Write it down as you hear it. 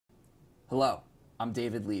Hello, I'm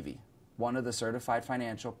David Levy, one of the certified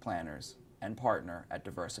financial planners and partner at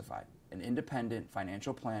Diversified, an independent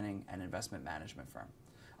financial planning and investment management firm.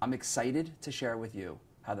 I'm excited to share with you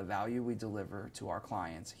how the value we deliver to our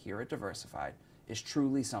clients here at Diversified is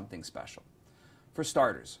truly something special. For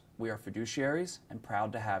starters, we are fiduciaries and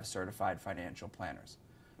proud to have certified financial planners.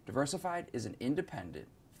 Diversified is an independent,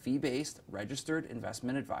 fee-based, registered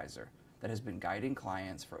investment advisor that has been guiding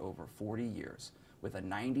clients for over 40 years with a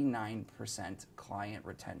 99% client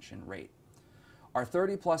retention rate. Our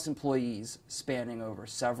 30-plus employees, spanning over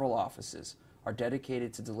several offices, are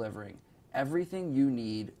dedicated to delivering everything you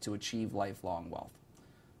need to achieve lifelong wealth.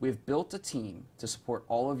 We have built a team to support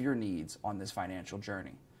all of your needs on this financial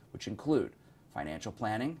journey, which include financial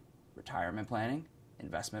planning, retirement planning,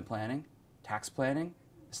 investment planning, tax planning,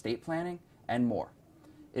 estate planning, and more.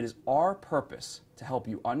 It is our purpose to help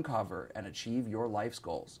you uncover and achieve your life's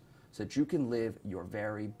goals so that you can live your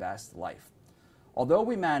very best life. Although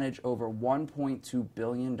we manage over $1.2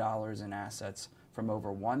 billion in assets from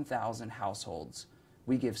over 1,000 households,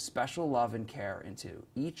 we give special love and care into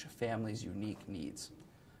each family's unique needs.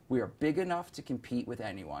 We are big enough to compete with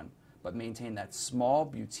anyone, but maintain that small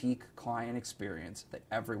boutique client experience that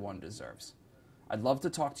everyone deserves. I'd love to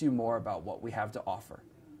talk to you more about what we have to offer,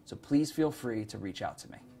 so please feel free to reach out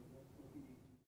to me.